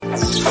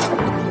Welcome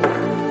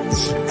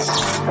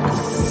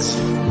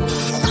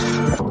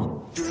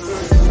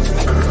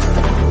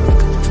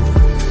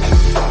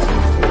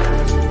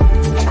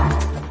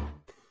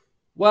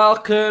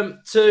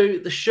to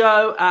the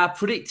show. Our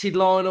predicted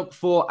lineup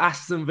for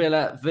Aston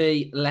Villa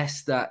v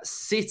Leicester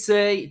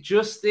City.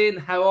 Justin,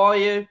 how are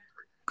you?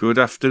 Good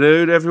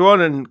afternoon,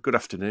 everyone, and good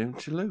afternoon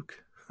to Luke.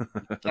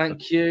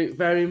 Thank you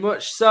very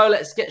much. So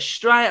let's get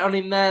straight on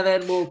in there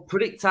then. We'll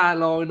predict our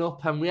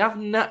lineup, and we have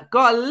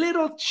got a new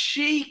little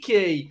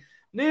cheeky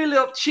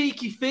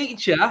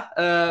feature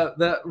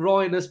that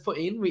Ryan has put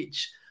in,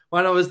 which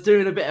when I was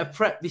doing a bit of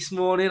prep this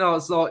morning, I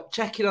was like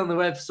checking on the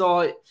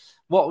website,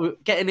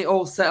 getting it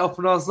all set up,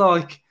 and I was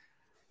like,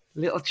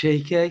 little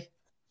cheeky.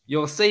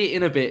 You'll see it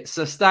in a bit,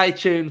 so stay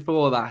tuned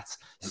for that.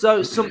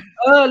 So some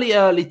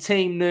early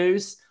team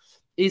news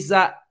is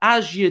that,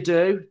 as you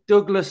do,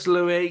 Douglas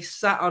Luiz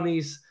sat on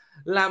his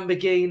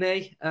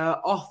Lamborghini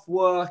off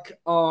work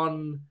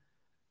on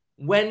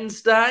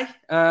Wednesday.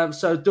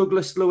 So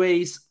Douglas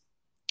Luiz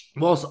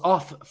was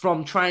off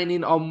from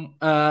training on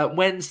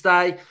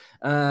Wednesday.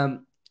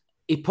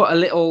 He put a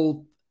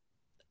little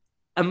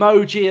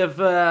emoji of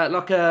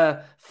like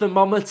a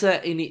thermometer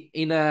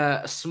in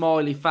a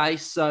smiley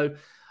face. So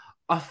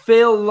I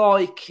feel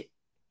like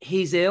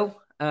he's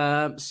ill.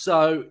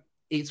 So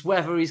it's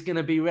whether he's going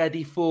to be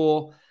ready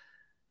for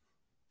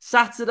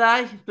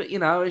Saturday. But, you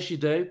know, as you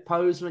do,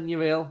 pose when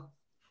you're ill.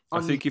 I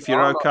think if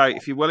you're okay,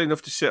 if you're well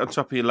enough to sit on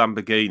top of your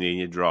Lamborghini and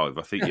you drive,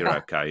 I think you're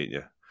okay, aren't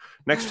you?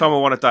 Next time I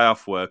want a day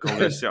off work, I'm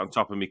going to sit on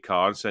top of my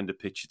car and send a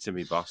picture to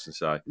my boss and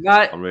say,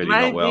 I'm really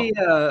not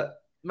well.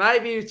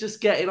 Maybe he's just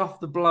getting off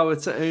the blower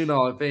to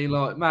Unai, being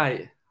like,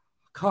 mate,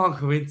 I can't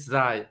go in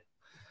today.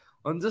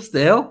 I'm just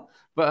ill.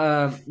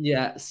 But,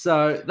 yeah,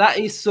 so that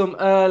is some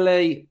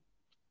early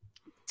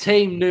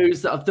team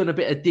news that I've done a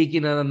bit of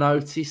digging and I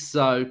noticed.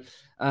 So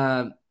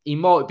he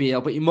might be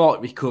ill, but he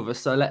might recover.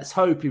 So let's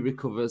hope he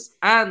recovers.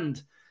 And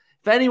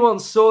if anyone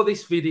saw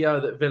this video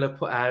that Villa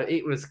put out,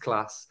 it was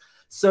class.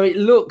 So it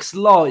looks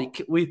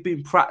like we've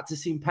been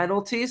practicing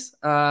penalties.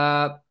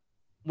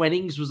 When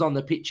Ings was on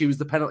the pitch, he was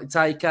the penalty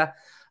taker.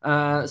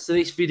 So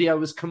this video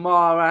was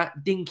Kamara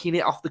dinking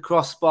it off the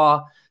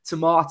crossbar to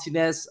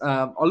Martinez.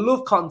 I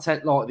love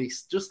content like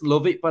this. Just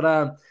love it.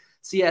 But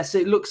so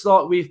it looks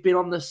like we've been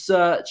on the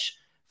search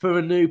for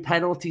a new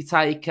penalty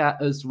taker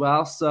as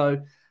well.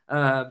 So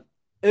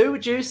who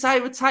would you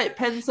say would take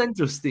pens then,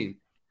 Justin?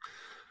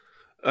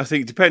 I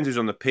think it depends who's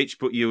on the pitch,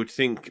 but you would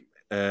think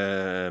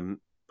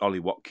Ollie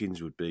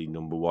Watkins would be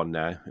number one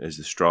now as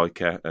the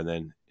striker. And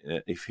then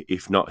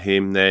if not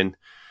him, then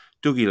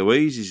Dougie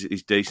Luiz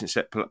is decent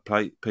set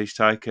piece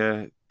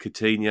taker.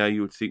 Coutinho,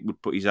 you would think,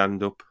 would put his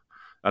hand up.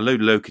 I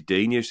know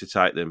Coutinho used to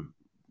take them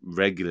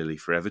regularly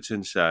for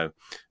Everton,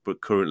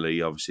 but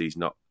currently, obviously, he's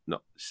not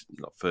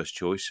first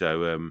choice.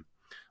 So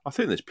I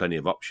think there's plenty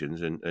of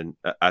options. And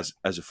as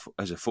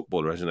a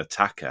footballer, as an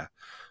attacker,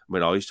 I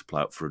mean, I used to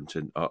play up front,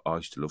 and I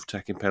used to love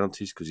taking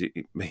penalties because it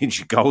means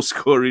your goal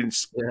scoring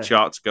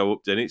charts go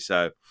up, doesn't it?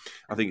 So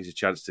I think it's a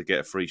chance to get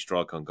a free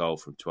strike on goal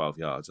from 12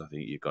 yards. I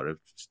think you've got to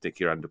stick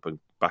your hand up and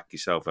back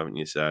yourself, haven't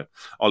you? So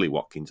Ollie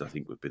Watkins, I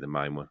think, would be the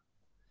main one.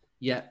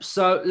 Yeah,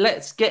 so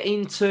let's get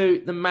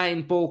into the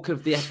main bulk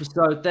of the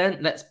episode then.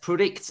 Let's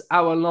predict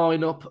our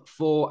lineup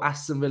for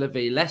Aston Villa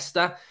v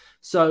Leicester.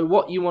 So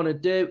what you want to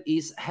do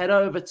is head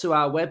over to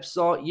our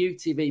website,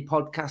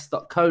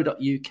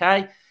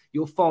 utvpodcast.co.uk.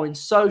 You'll find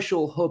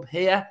Social Hub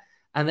here,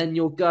 and then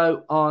you'll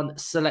go on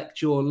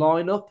select your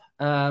lineup.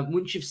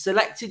 Once you've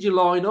selected your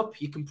lineup,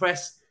 you can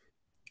press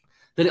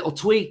the little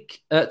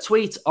tweet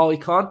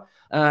icon,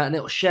 and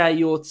it'll share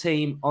your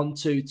team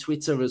onto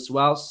Twitter as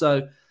well.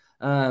 So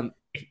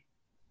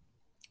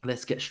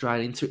let's get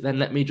straight into it then.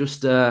 Let me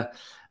just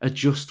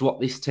adjust what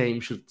this team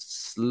should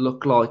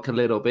look like a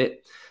little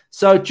bit.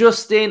 So,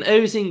 Justin,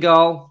 who's in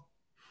goal?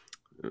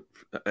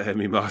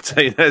 Emi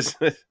Martinez.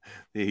 The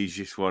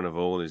easiest one of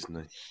all, isn't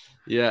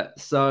he? Yeah,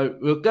 so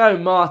we'll go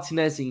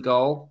Martinez in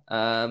goal,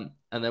 and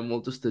then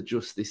we'll just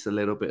adjust this a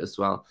little bit as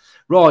well.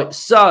 Right,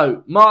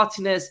 so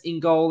Martinez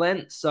in goal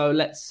then. So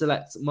let's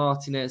select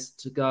Martinez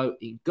to go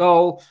in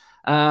goal.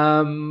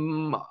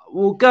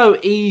 We'll go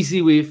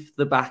easy with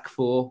the back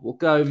four. We'll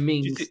go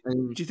Mings.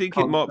 Do you think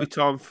it might be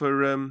time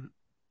for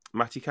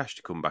Matty Cash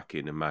to come back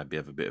in and maybe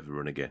have a bit of a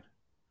run again?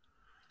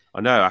 I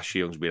know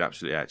Ashley Young's been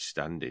absolutely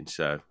outstanding,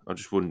 so I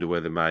just wonder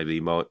whether maybe he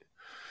might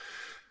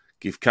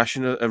give Cash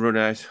a run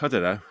out. I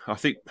don't know. I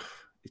think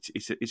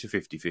it's a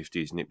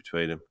 50-50, isn't it,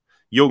 between them?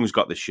 Young's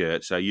got the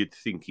shirt, so you'd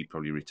think he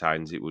probably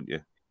retains it, wouldn't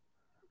you?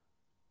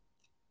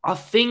 I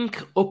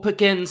think up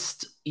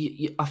against...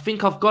 I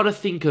think I've got to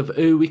think of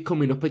who we're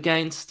coming up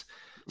against.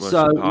 Well,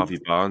 so it's Harvey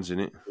Barnes, isn't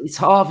it? It's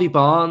Harvey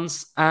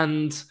Barnes,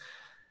 and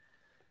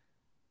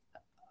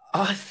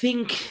I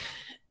think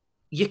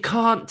you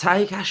can't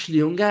take Ashley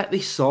Young out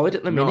this side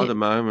at the minute. Not at the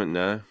moment,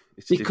 no.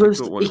 It's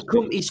because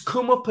he's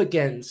come up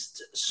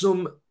against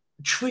some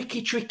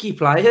tricky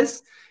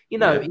players. You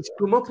know, he's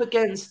come up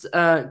against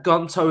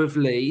Gonto of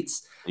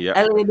Leeds.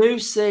 Yeah.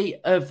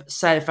 Elyounoussi of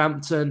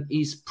Southampton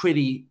is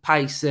pretty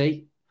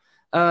pacey.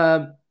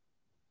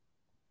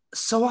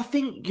 So I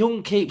think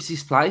Young keeps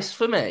his place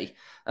for me.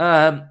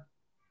 Um,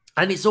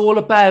 and it's all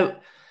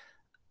about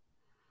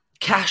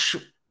Cash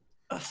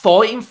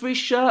fighting for his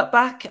shirt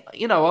back.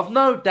 You know, I've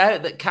no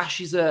doubt that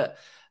Cash is a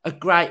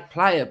great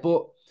player,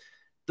 but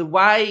the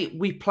way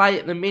we play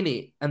at the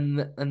minute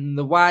and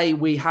the way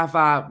we have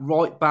our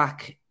right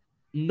back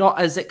not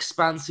as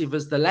expansive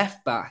as the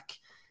left back,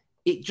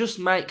 it just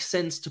makes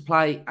sense to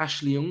play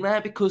Ashley Young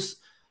there because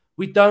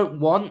we don't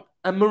want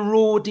a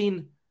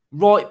marauding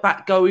right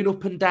back going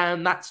up and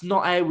down. That's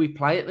not how we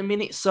play at the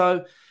minute.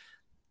 So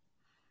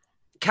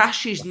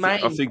Cash's I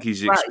main think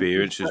his trait is,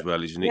 experience as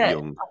well, isn't it, yeah,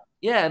 Young?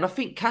 yeah, and I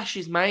think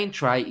Cash's main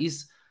trait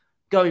is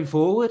going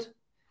forward.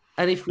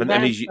 And if we And now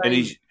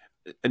say,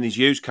 he's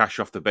used Cash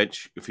off the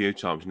bench a few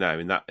times now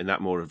in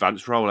that more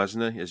advanced role,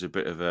 hasn't he? As a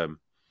bit of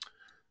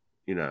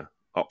you know,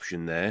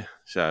 option there.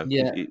 So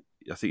yeah,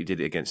 I think he did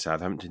it against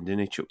Southampton, didn't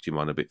he? Chucked him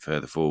on a bit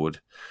further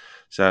forward.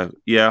 So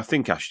yeah, I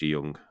think Ashley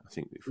Young. I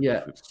think yeah.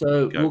 if we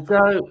So go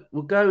for it.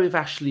 we'll go with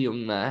Ashley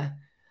Young there.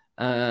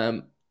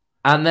 Um,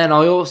 and then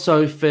I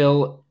also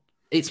feel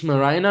it's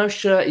Moreno's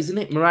shirt, isn't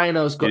it?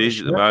 Moreno's It got the is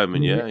at shirt the at the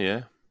moment, minute.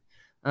 yeah,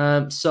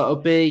 yeah. So it'll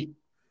be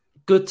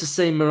good to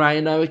see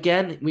Moreno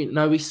again. We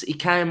know he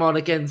came on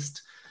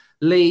against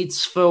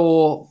Leeds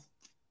for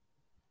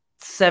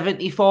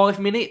 75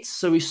 minutes,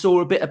 so we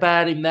saw a bit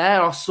about him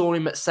there. I saw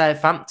him at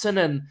Southampton,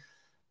 and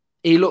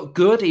he looked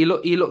good. He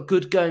looked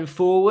good going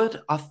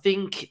forward. I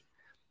think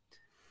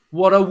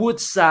what I would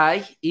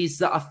say is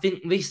that I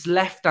think this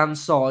left hand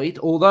side,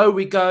 although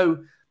we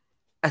go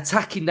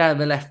attacking down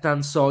the left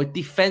hand side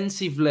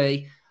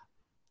defensively,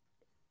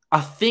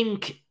 I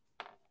think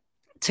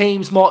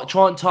teams might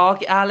try and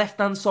target our left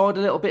hand side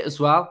a little bit as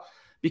well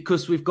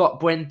because we've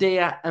got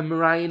Buendia and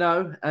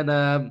Moreno, and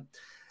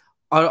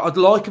I'd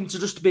like them to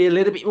just be a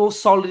little bit more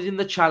solid in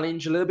the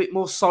challenge, a little bit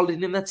more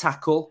solid in the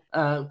tackle,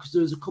 because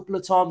there was a couple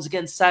of times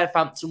against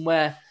Southampton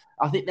where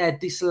I think their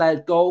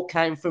disallowed goal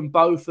came from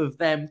both of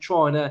them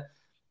trying to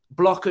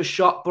block a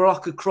shot,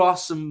 block a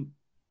cross, and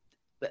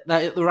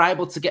they're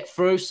able to get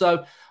through. So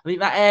I think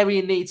that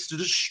area needs to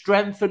just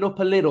strengthen up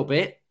a little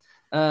bit.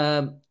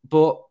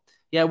 But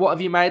yeah, what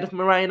have you made of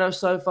Moreno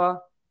so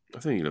far? I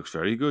think he looks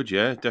very good.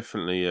 Yeah,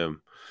 definitely.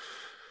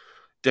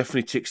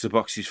 Definitely ticks the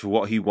boxes for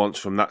what he wants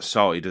from that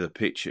side of the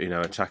pitch. You know,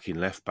 attacking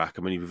left back.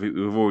 I mean,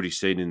 we've already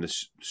seen in the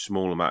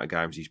small amount of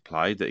games he's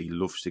played that he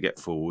loves to get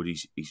forward.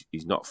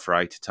 He's not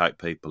afraid to take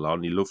people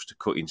on. He loves to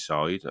cut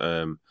inside.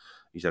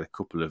 He's had a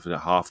couple of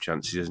half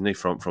chances, hasn't he,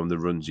 from the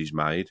runs he's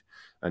made,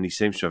 and he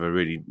seems to have a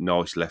really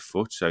nice left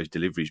foot. So his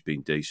delivery's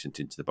been decent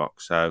into the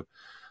box. So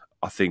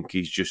I think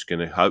he's just going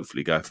to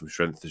hopefully go from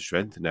strength to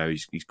strength. Now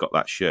he's got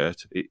that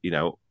shirt. You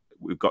know,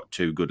 we've got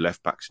two good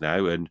left backs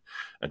now and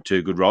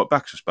two good right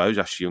backs, I suppose,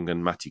 Ashley Young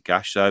and Matty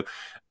Cash. So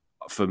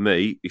for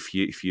me, if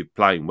you're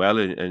playing well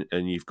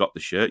and you've got the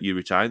shirt, you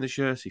retain the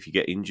shirt. If you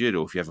get injured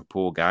or if you have a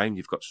poor game,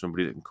 you've got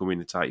somebody that can come in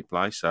and take your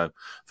place. So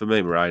for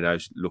me,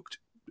 Moreno's looked,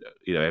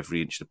 you know,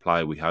 every inch the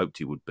player we hoped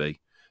he would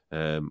be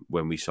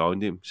when we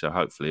signed him. So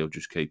hopefully he'll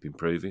just keep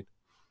improving.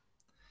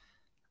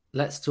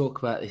 Let's talk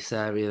about this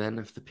area then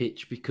of the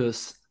pitch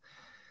because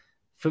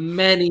for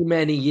many,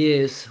 many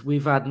years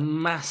we've had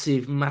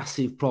massive,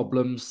 massive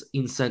problems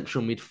in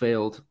central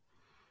midfield.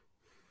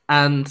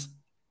 And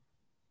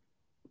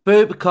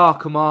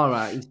Boubacar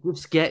Kamara is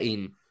just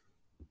getting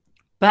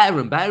better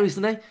and better,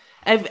 isn't he?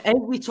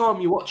 Every time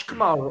you watch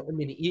Kamara at the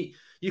minute,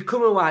 you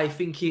come away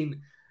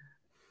thinking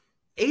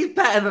he's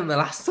better than the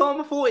last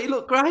time. I thought he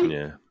looked great,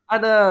 Yeah.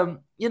 and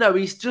you know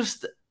he's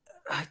just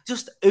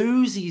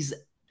oozes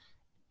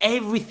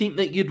everything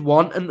that you'd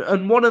want,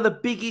 and one of the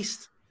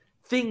biggest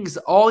things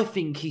I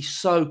think he's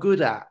so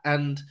good at,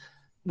 and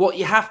what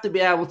you have to be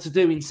able to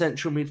do in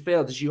central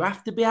midfield is you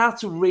have to be able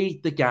to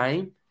read the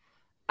game,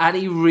 and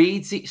he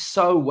reads it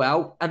so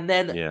well, and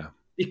then Yeah.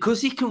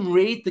 because he can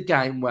read the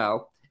game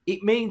well,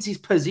 it means his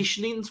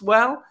positioning's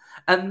well,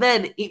 and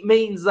then it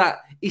means that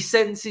he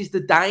senses the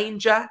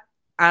danger,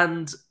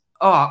 and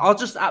I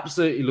just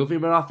absolutely love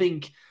him, and I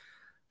think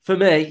for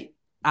me,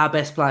 our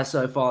best player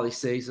so far this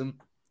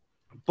season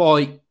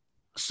by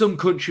some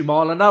country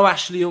mile. I know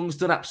Ashley Young's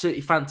done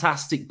absolutely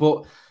fantastic,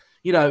 but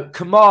you know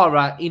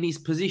Kamara in his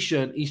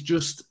position is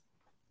just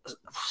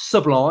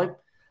sublime.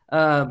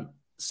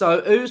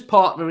 So who's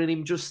partnering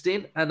him,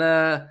 Justin? And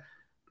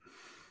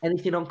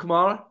anything on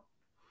Kamara?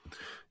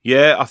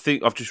 Yeah, I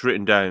think I've just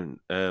written down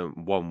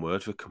one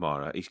word for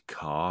Kamara. He's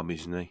calm,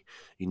 isn't he?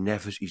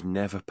 He's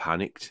never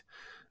panicked.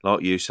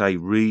 Like you say, he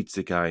reads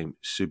the game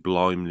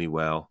sublimely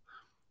well.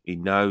 He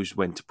knows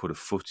when to put a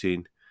foot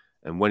in,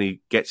 and when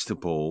he gets the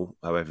ball,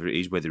 however it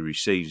is, whether he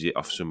receives it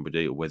off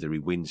somebody or whether he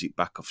wins it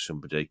back off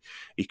somebody,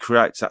 he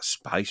creates that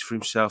space for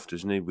himself,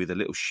 doesn't he? With a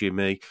little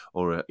shimmy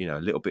or a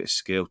little bit of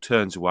skill,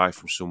 turns away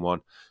from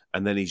someone,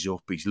 and then he's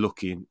up, he's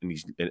looking, and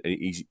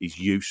his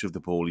use of the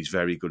ball is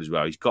very good as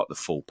well. He's got the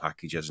full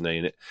package, hasn't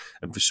he?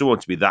 And for someone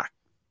to be that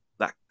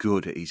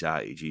good at his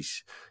age,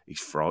 he's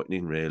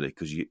frightening, really,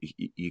 because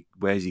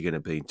where's he going to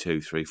be in 2,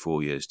 3,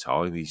 4 years'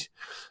 time? He's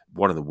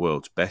one of the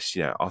world's best.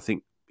 You know, I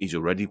think he's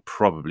already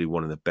probably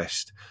one of the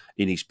best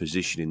in his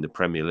position in the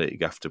Premier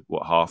League after,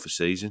 half a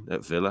season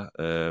at Villa.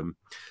 And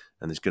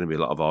there's going to be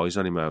a lot of eyes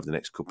on him over the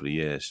next couple of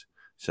years.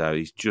 So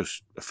he's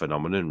just a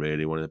phenomenon,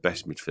 really, one of the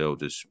best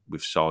midfielders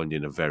we've signed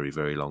in a very,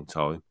 very long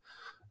time.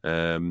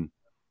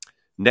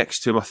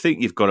 Next to him, I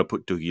think you've got to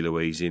put Dougie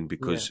Luiz in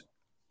because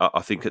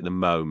I think at the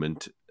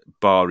moment,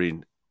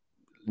 barring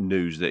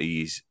news that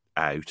he's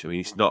out, I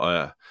mean, it's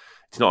not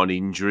an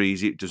injury.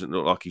 It doesn't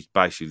look like he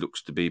basically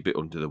looks to be a bit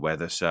under the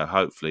weather. So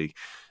hopefully,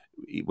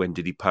 when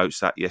did he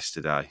post that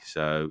yesterday?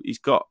 So he's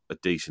got a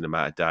decent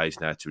amount of days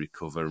now to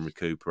recover and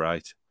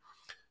recuperate.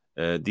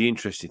 The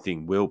interesting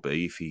thing will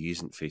be, if he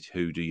isn't fit,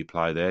 who do you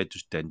play there?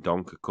 Does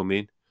Dendoncker come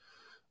in?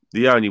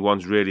 The only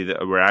ones really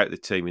that were out the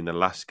team in the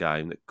last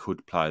game that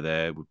could play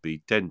there would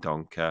be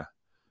Dendoncker.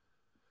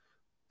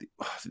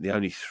 The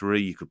only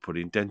three you could put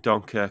in,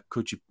 Dendoncker.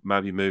 Could you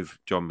maybe move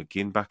John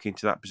McGinn back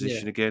into that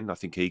position again? I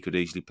think he could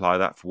easily play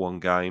that for one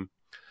game.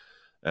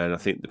 And I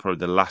think probably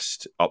the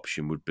last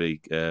option would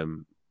be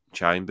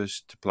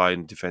Chambers to play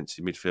in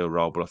defensive midfield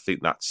role. But I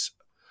think that's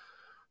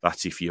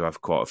if you have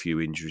quite a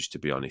few injuries, to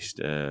be honest.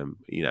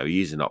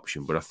 He is an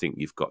option, but I think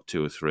you've got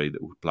two or three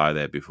that would play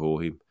there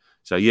before him.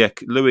 So,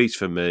 Luiz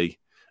for me,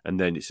 and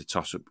then it's a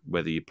toss-up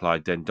whether you play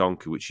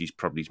Dendoncker, which is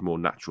probably his more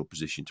natural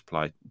position to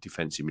play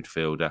defensive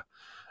midfielder,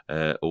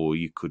 or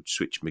you could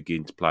switch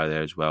McGinn to play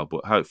there as well.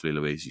 But hopefully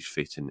Luiz is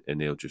fit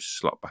and he'll just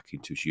slot back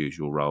into his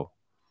usual role.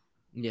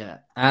 Yeah,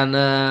 and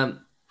I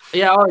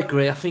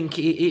agree. I think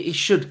he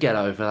should get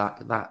over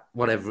that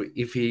whatever,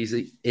 if he's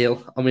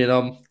ill. I mean,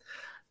 I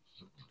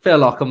feel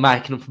like I'm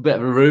making up a bit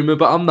of a rumour,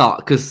 but I'm not,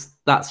 because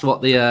that's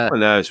what the... I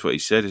know, it's what he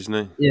said, isn't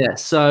he? Yeah,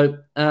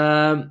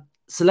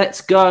 so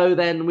let's go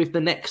then with the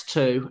next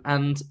two.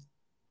 And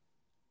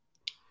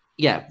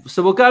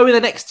so we'll go with the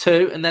next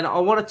two, and then I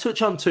want to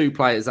touch on two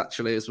players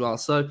actually as well.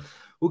 So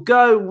we'll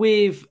go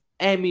with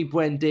Emi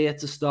Buendia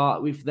to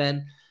start with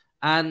then.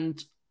 And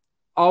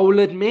I will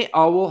admit,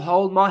 I will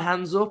hold my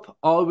hands up.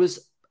 I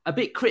was a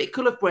bit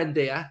critical of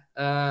Buendia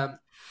a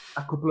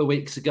couple of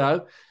weeks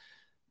ago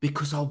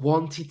because I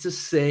wanted to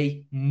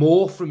see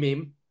more from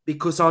him,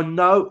 because I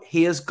know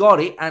he has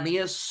got it and he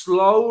has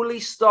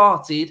slowly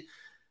started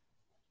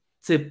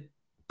to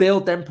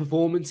build them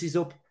performances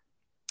up.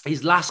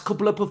 His last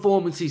couple of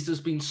performances, there's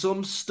been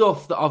some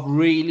stuff that I've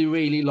really,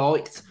 really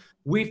liked.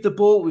 With the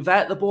ball,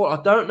 without the ball.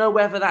 I don't know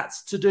whether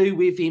that's to do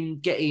with him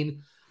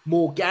getting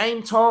more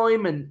game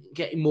time and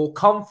getting more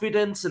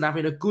confidence and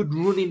having a good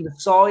run in the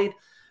side,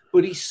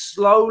 but he's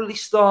slowly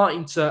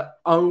starting to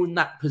own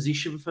that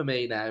position for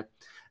me now.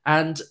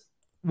 And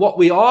what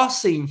we are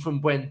seeing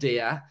from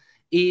Buendia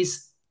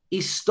is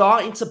he's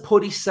starting to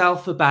put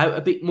himself about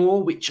a bit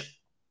more, which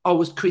I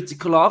was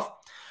critical of.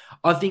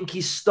 I think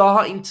he's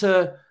starting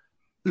to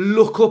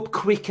look up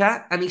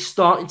quicker and he's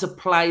starting to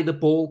play the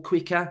ball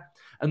quicker.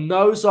 And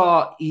those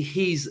are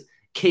his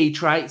key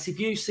traits. If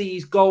you see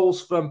his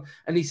goals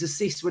and his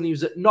assists when he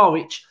was at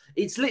Norwich,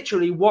 it's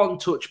literally one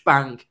touch,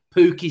 bang,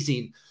 Pukki's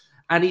in.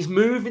 And he's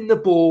moving the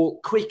ball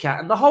quicker.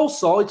 And the whole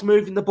side's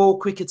moving the ball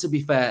quicker, to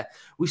be fair.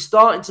 We're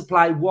starting to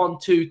play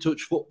 1-2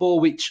 touch football,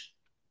 which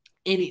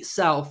in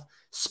itself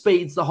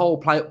speeds the whole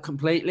play up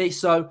completely.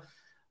 So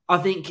I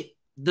think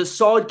the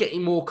side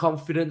getting more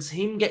confidence,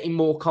 him getting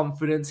more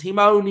confidence, him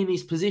owning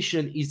his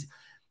position is,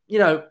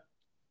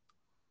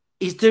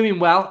 he's doing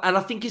well. And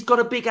I think he's got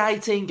a big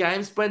 18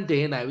 games,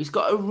 Buendia now. He's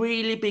got a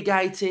really big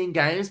 18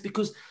 games,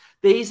 because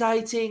these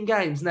 18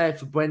 games now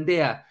for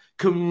Buendia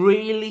can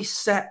really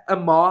set a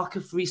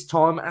marker for his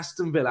time at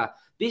Aston Villa.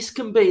 This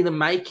can be the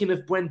making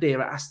of Buendia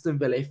at Aston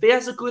Villa. If he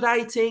has a good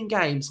 18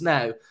 games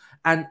now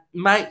and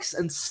makes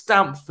and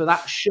stamp for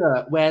that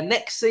shirt, where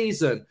next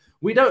season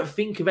we don't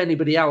think of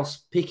anybody else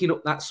picking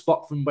up that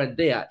spot from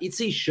Buendia, it's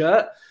his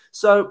shirt.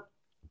 So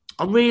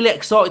I'm really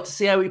excited to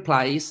see how he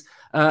plays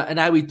and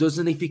how he does,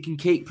 and if he can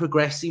keep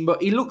progressing.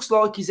 But he looks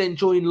like he's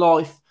enjoying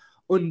life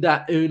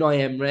under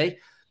Unai Emery.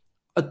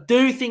 I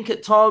do think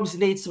at times he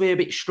needs to be a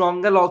bit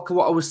stronger, like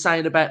what I was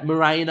saying about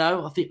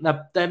Moreno. I think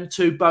that them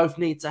two both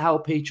need to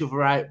help each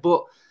other out.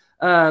 But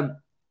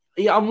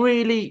I'm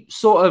really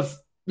sort of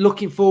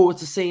looking forward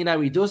to seeing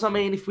how he does. I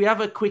mean, if we have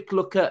a quick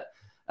look at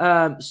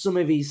some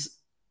of his,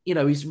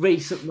 his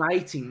recent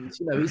ratings,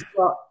 he's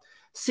got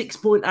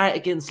 6.8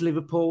 against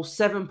Liverpool,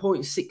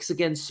 7.6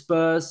 against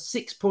Spurs,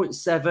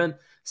 6.7,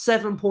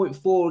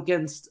 7.4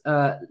 against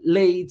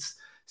Leeds,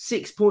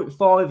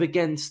 6.5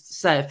 against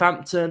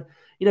Southampton.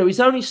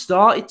 He's only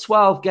started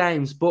 12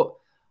 games, but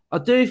I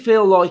do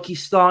feel like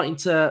he's starting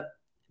to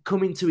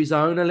come into his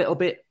own a little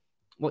bit.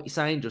 What you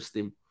saying,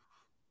 Justin?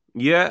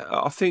 Yeah,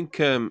 I think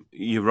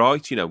you're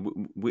right.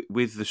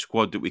 With the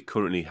squad that we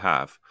currently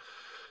have,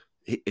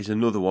 is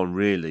another one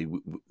really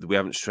we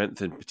haven't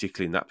strengthened,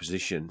 particularly in that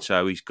position.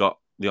 So he's got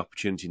the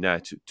opportunity now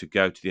to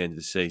go to the end of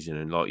the season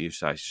and, like you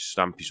say,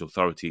 stamp his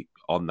authority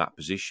on that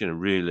position and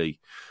really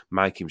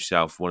make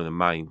himself one of the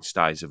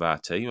mainstays of our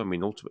team. I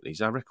mean, ultimately,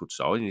 he's our record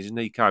signing, isn't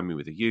he? He came in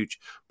with a huge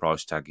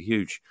price tag, a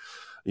huge,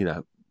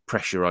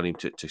 pressure on him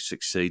to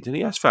succeed, and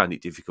he has found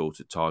it difficult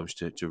at times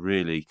to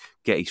really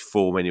get his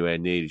form anywhere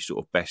near his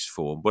sort of best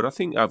form. But I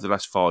think over the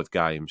last 5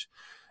 games,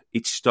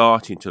 it's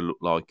starting to look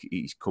like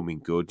he's coming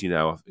good.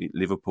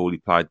 Liverpool, he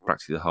played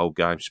practically the whole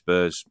game.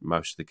 Spurs,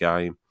 most of the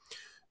game.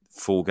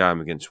 Full game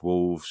against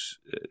Wolves.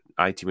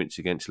 80 minutes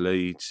against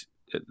Leeds.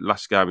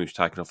 Last game, he was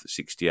taken off at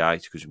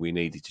 68 because we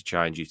needed to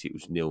change it. It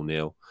was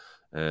 0-0.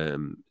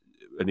 And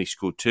he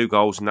scored 2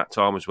 goals in that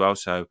time as well.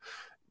 So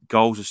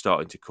goals are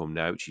starting to come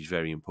now, which is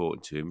very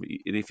important to him.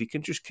 And if he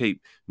can just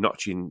keep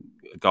notching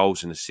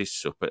goals and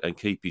assists up and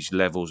keep his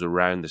levels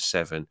around the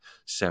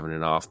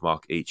 7.5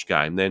 mark each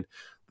game, then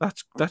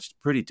that's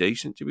pretty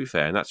decent, to be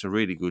fair. And that's a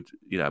really good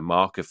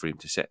marker for him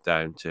to set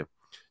down to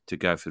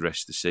go for the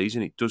rest of the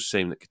season. It does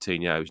seem that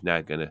Coutinho is now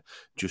going to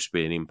just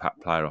be an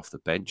impact player off the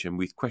bench. And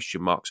with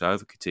question marks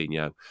over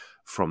Coutinho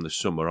from the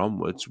summer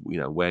onwards,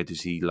 where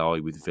does he lie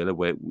with Villa?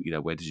 Where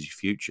does his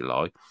future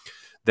lie?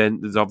 Then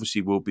there's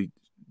obviously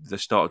they're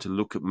starting to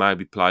look at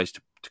maybe players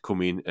to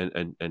come in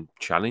and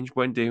challenge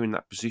Buendia in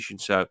that position.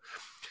 So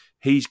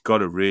he's got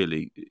to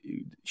really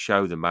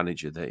show the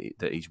manager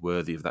that he's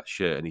worthy of that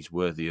shirt and he's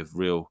worthy of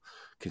real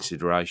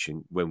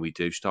consideration when we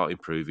do start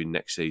improving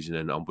next season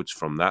and onwards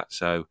from that.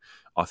 So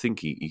I think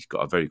he's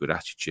got a very good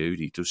attitude.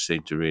 He does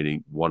seem to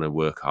really want to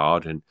work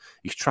hard, and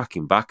his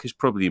tracking back has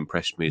probably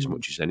impressed me as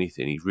much as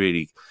anything. He's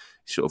really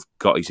sort of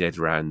got his head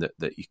around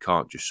that you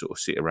can't just sort of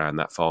sit around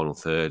that final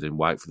third and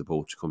wait for the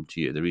ball to come to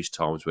you. There is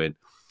times when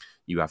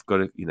you have got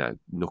to,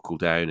 knuckle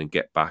down and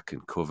get back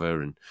and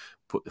cover and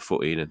put the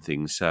foot in and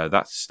things. So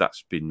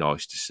that's been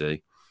nice to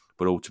see.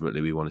 But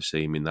ultimately, we want to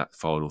see him in that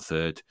final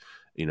third,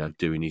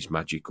 doing his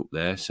magic up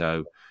there.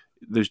 So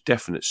there's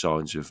definite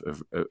signs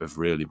of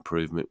real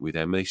improvement with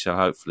Emery. So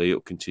hopefully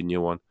it'll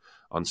continue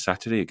on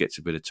Saturday. He gets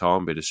a bit of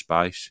time, a bit of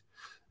space,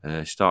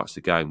 starts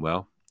the game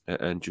well,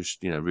 and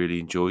just really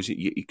enjoys it.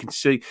 You can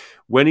see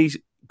when he's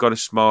got a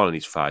smile on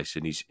his face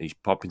and he's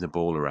popping the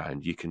ball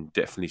around, you can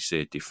definitely see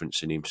a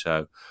difference in him.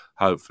 So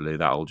hopefully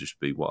that'll just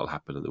be what'll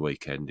happen at the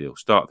weekend. He'll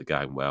start the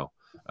game well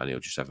and he'll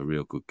just have a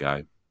real good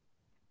game.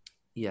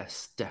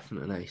 Yes,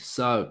 definitely.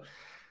 So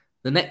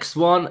the next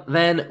one,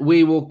 then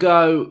we will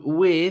go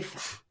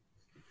with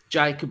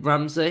Jacob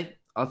Ramsey.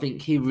 I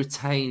think he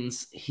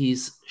retains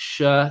his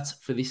shirt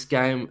for this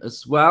game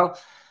as well.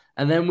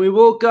 And then we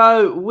will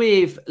go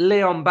with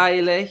Leon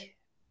Bailey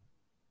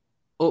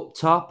up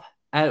top,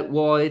 out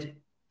wide,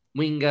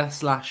 winger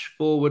 /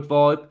 forward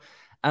vibe.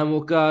 And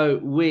we'll go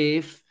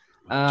with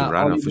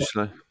Duran,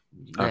 obviously.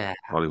 Yeah.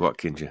 Ollie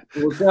Watkins, yeah.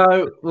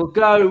 We'll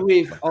go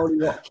with Ollie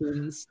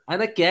Watkins.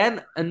 And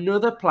again,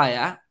 another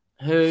player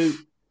who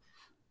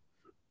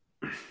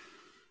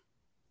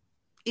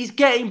he's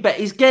getting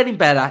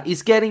better.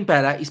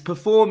 He's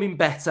performing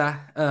better.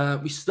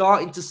 We're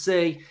starting to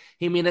see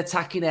him in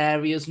attacking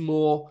areas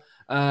more.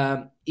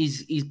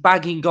 He's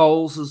bagging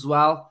goals as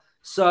well.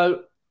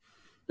 So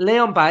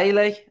Leon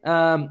Bailey,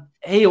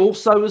 he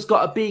also has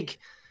got a big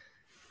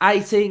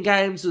 18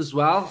 games as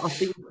well. I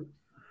think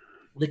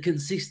the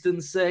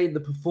consistency and the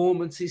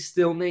performances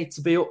still need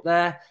to be up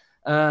there.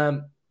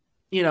 How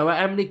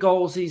many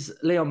goals is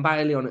Leon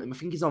Bailey on? I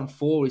think he's on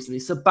 4, isn't he?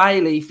 So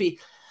Bailey,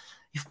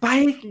 if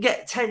Bailey can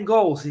get 10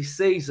 goals this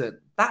season,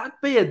 that would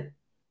be a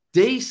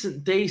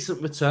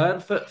decent return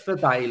for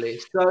Bailey.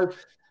 So,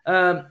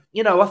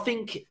 I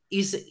think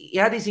he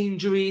had his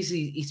injuries.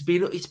 It's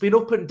been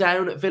up and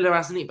down at Villa,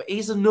 hasn't it? But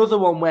he's another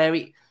one where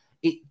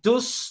it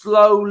does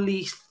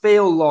slowly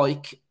feel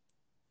like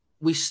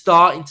we're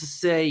starting to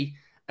see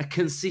a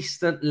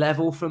consistent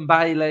level from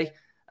Bailey.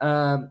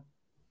 And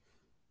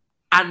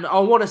I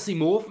want to see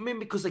more from him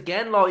because,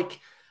 again,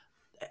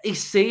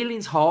 his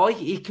ceiling's high.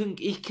 He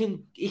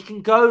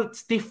can go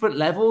to different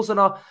levels, and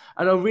I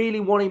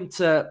really want him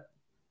to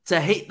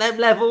hit them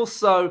levels.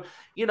 So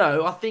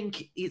I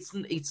think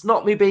it's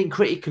not me being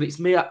critical. It's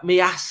me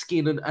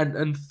asking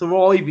and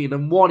thriving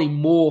and wanting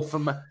more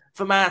from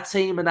our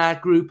team and our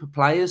group of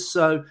players.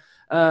 So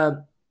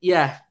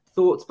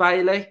thoughts,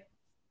 Bailey?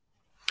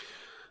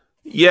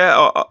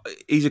 Yeah,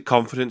 he's a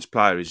confidence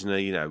player, isn't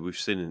he? We've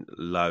seen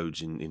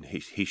loads in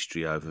his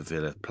history over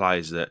Villa,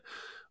 players that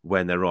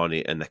when they're on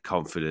it and they're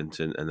confident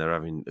and they're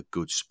having a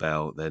good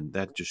spell, then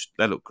they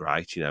look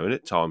great, and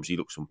at times he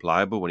looks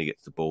unplayable when he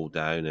gets the ball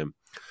down. And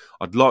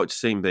I'd like to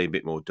see him be a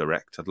bit more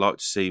direct. I'd like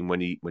to see him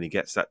when he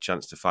gets that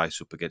chance to face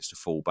up against a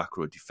fullback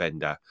or a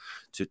defender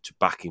to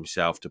back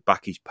himself, to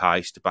back his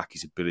pace, to back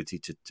his ability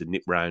to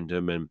nip round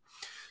them. And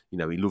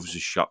he loves a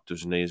shot,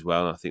 doesn't he, as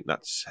well? And I think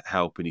that's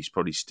helping his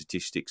probably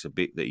statistics a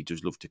bit, that he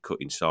does love to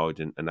cut inside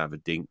and have a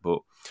dink.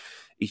 But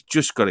he's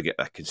just got to get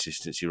that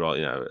consistency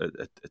right.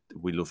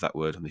 We love that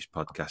word on this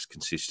podcast,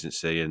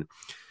 consistency. And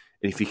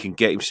if he can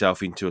get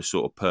himself into a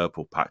sort of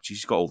purple patch,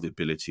 he's got all the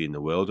ability in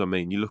the world. I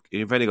mean,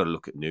 you've only got to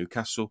look at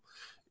Newcastle.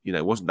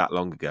 It wasn't that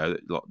long ago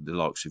that the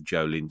likes of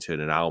Joe Linton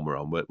and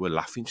Almiron were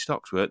laughing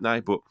stocks, weren't they?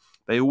 But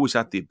they always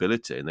had the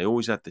ability and they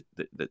always had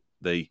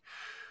the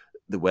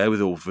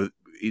wherewithal for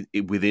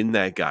within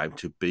their game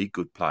to be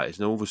good players.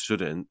 And all of a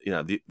sudden,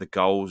 the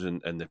goals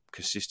and the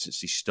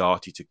consistency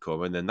started to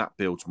come, and then that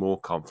builds more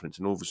confidence.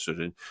 And all of a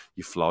sudden,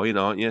 you're flying,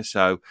 aren't you?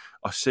 So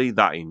I see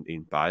that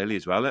in Bailey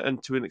as well,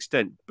 and to an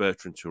extent,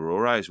 Bertrand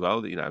Traore as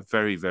well.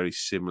 Very, very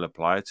similar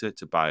player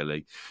to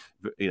Bailey.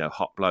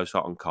 Hot blows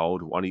hot and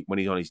cold. When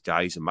he's on his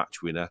day, he's a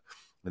match winner.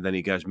 And then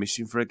he goes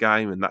missing for a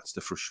game, and that's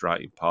the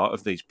frustrating part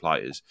of these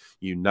players.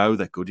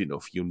 They're good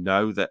enough.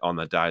 That on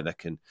the day they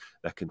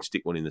can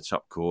stick one in the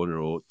top corner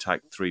or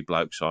take 3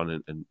 blokes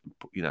on and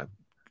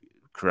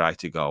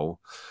create a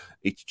goal.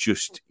 It's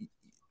just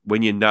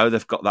when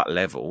they've got that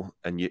level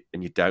and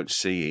you don't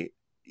see it,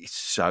 it's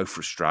so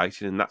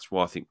frustrating, and that's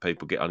why I think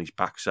people get on his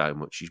back so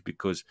much. Is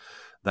because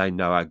they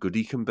know how good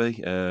he can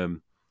be.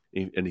 And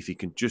if he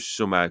can just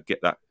somehow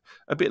get that,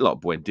 a bit like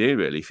Buendia,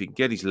 really, if he can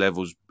get his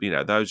levels,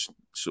 those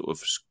sort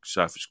of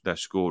their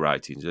score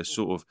ratings are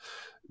sort of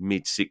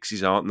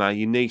mid-6s, aren't they?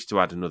 He needs to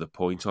add another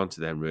point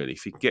onto them, really.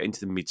 If he can get into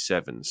the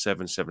mid-7s,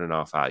 7,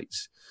 7.5,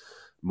 8s,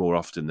 more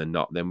often than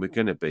not, then we're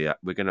going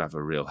to have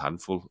a real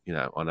handful,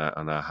 on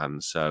our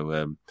hands.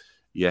 So,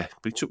 but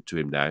it's up to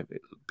him now, a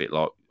bit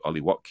like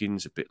Ollie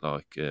Watkins, a bit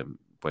like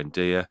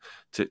Buendia,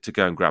 to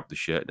go and grab the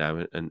shirt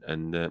now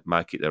and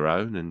make it their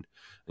own and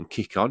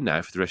kick on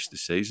now for the rest of the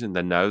season.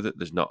 They know that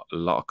there's not a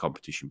lot of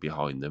competition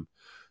behind them.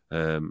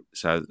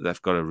 So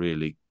they've got to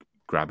really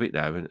grab it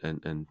now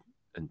and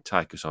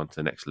take us on to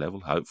the next level,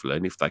 hopefully.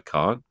 And if they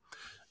can't,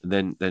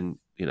 then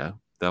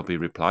they'll be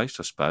replaced,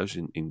 I suppose,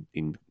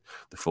 in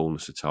the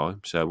fullness of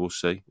time. So we'll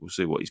see. We'll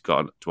see what he's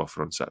got to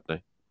offer on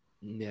Saturday.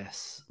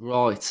 Yes,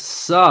 right.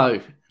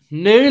 So,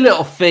 new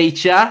little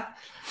feature.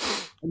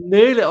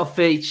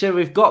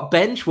 We've got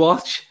bench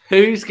watch.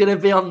 Who's going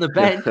to be on the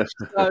bench?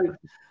 So,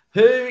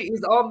 who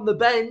is on the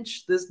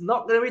bench? There's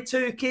not going to be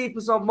 2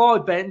 keepers on my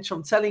bench.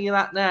 I'm telling you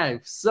that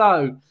now.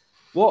 So,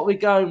 what we're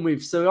going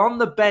with? So, on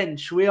the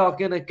bench, we are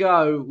going to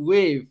go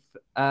with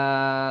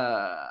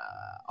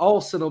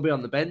Olsen will be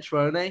on the bench,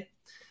 won't he?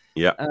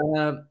 Yeah.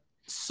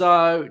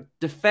 So,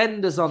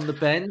 defenders on the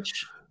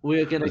bench,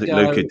 we're going to go...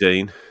 Luca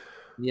Dean.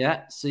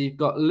 Yeah, so you've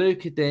got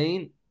Luca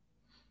Dean.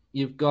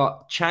 You've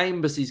got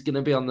Chambers, he's going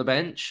to be on the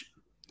bench.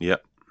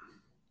 Yep.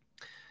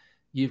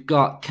 You've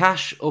got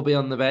Cash will be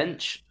on the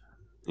bench.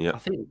 Yeah.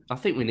 I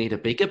think we need a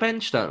bigger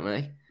bench, don't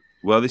we?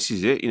 Well, this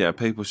is it.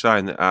 People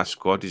saying that our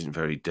squad isn't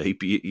very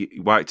deep.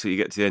 You wait till you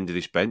get to the end of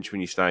this bench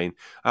when you're saying,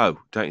 "Oh,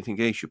 don't you think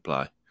he should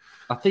play?"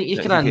 I think you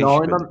can have 9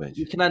 on.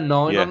 You can have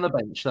 9 on the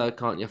bench, though,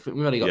 can't you? I think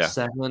we've only got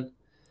 7. You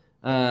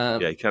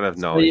can have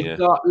 9. So you've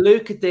got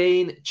Luca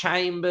Dean,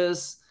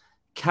 Chambers,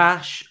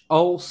 Cash,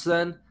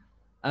 Olsen.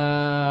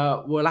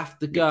 We'll have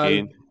to go.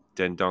 McGinn,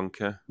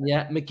 Dendoncker.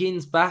 Yeah,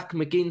 McGinn's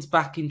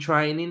back in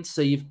training.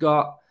 So you've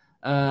got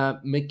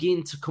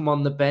McGinn to come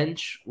on the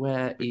bench.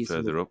 Where he's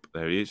further up.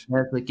 There he is.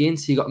 There's McGinn.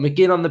 So you got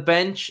McGinn on the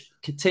bench.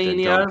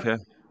 Coutinho.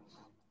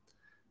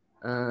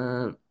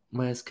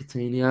 Where's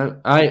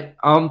Coutinho?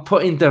 I'm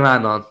putting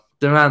Duran on.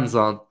 Duran's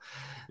on.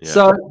 Yeah.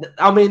 So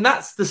I mean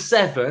that's the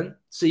 7.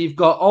 So you've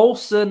got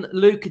Olsen,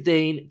 Luca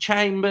Dean,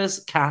 Chambers,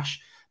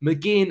 Cash,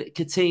 McGinn,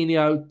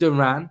 Coutinho,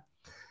 Duran.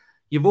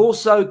 You've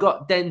also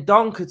got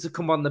Dendoncker to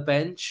come on the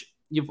bench.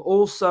 You've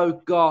also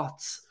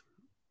got...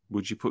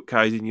 Would you put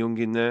Caden Young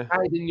in there?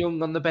 Caden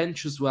Young on the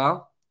bench as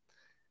well.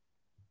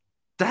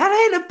 That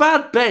ain't a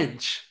bad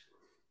bench.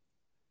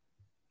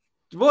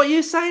 What are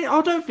you saying?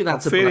 I don't think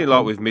that's I'm feeling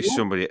like we've missed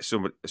somebody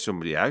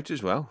out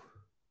as well.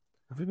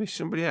 Have we missed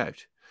somebody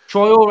out?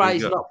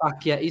 Traore's not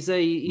back yet. He's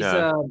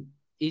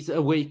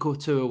a week or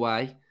 2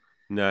 away.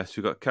 No, so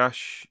we've got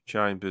Cash,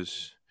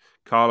 Chambers,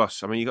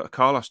 Carlos. I mean, you've got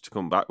Carlos to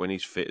come back when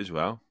he's fit as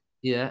well.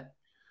 Yeah.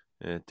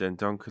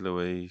 Dendoncker,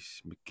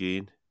 Louise,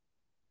 McGinn.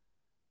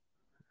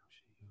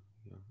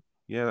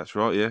 Yeah, that's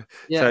right. Yeah.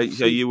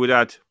 So you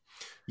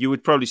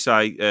would probably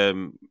say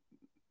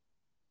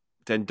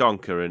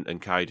Dendoncker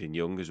and Caden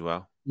Young as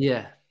well.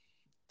 Yeah.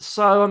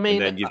 So I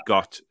mean, and then you've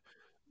got,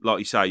 like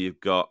you say,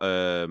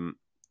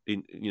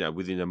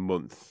 within a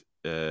month,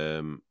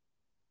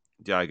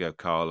 Diego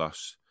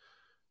Carlos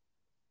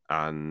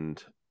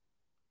and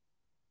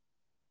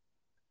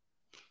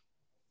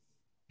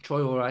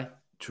Traore,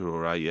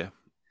 yeah.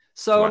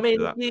 So, I mean,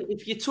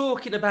 if you're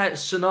talking about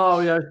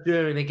scenarios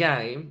during a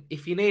game,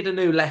 if you need a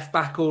new left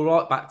back or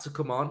right back to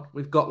come on,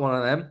 we've got one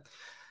of them.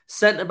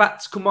 Centre back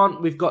to come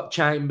on, we've got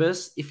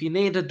Chambers. If you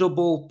need a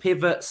double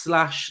pivot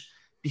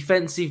 /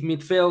 defensive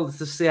midfielder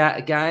to see out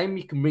a game,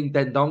 you can bring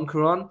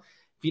Dendoncker on.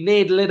 If you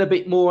need a little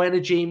bit more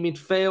energy in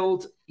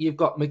midfield, you've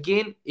got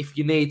McGinn. If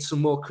you need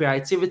some more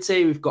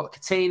creativity, we've got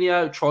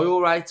Coutinho,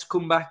 Traore to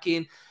come back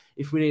in.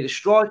 If we need a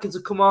striker to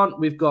come on,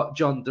 we've got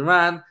John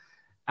Duran.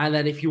 And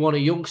then if you want a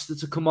youngster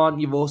to come on,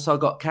 you've also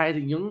got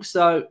Caden Young.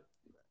 So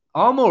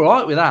I'm all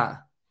right with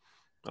that.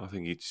 I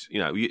think it's,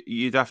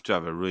 you'd have to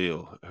have a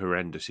real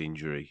horrendous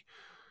injury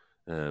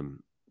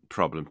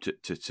problem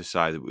to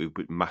say that we're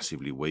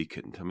massively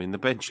weakened. I mean, the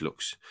bench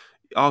looks,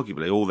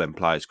 arguably all them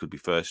players could be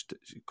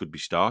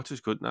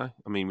starters, couldn't they?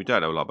 I mean, we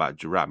don't know a lot about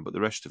Duran, but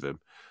the rest of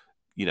them,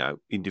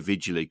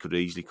 individually could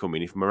easily come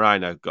in. If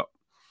Moreno got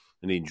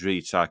an injury,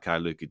 you'd say, okay,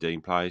 Luca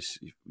Dean plays.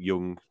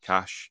 Young,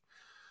 Cash,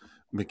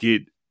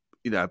 McGinn,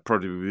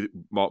 probably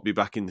might be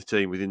back in the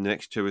team within the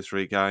next 2 or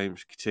 3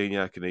 games.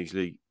 Coutinho can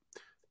easily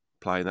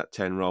play in that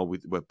 10 role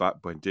with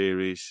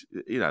Buendia.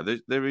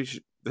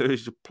 There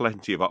is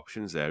plenty of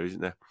options there,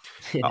 isn't there?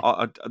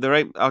 Yeah. There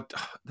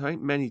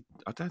ain't many.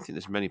 I don't think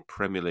there's many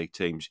Premier League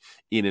teams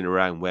in and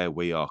around where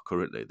we are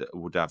currently that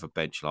would have a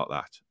bench like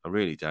that. I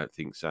really don't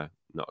think so.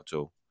 Not at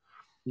all.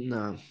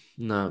 No,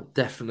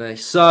 definitely.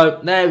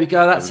 So there we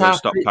go. We've got to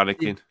stop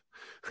panicking.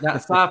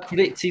 That's our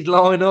predicted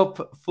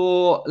lineup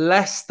for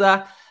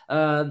Leicester.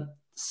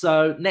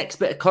 So next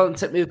bit of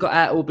content we've got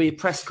out will be a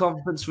press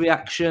conference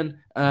reaction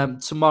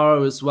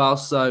tomorrow as well.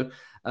 So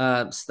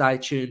stay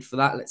tuned for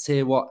that. Let's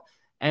hear what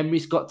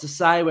Emery's got to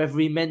say, whether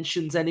he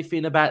mentions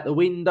anything about the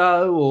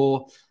window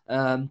or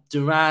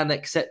Duran,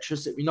 etc.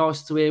 So it'd be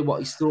nice to hear what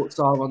his thoughts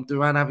are on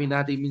Duran, having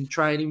had him in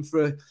training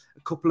for a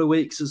couple of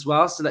weeks as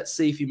well. So let's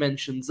see if he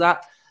mentions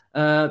that.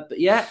 But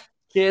yeah,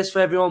 cheers for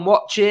everyone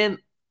watching.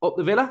 Up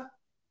the Villa.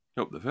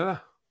 Up the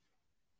Villa.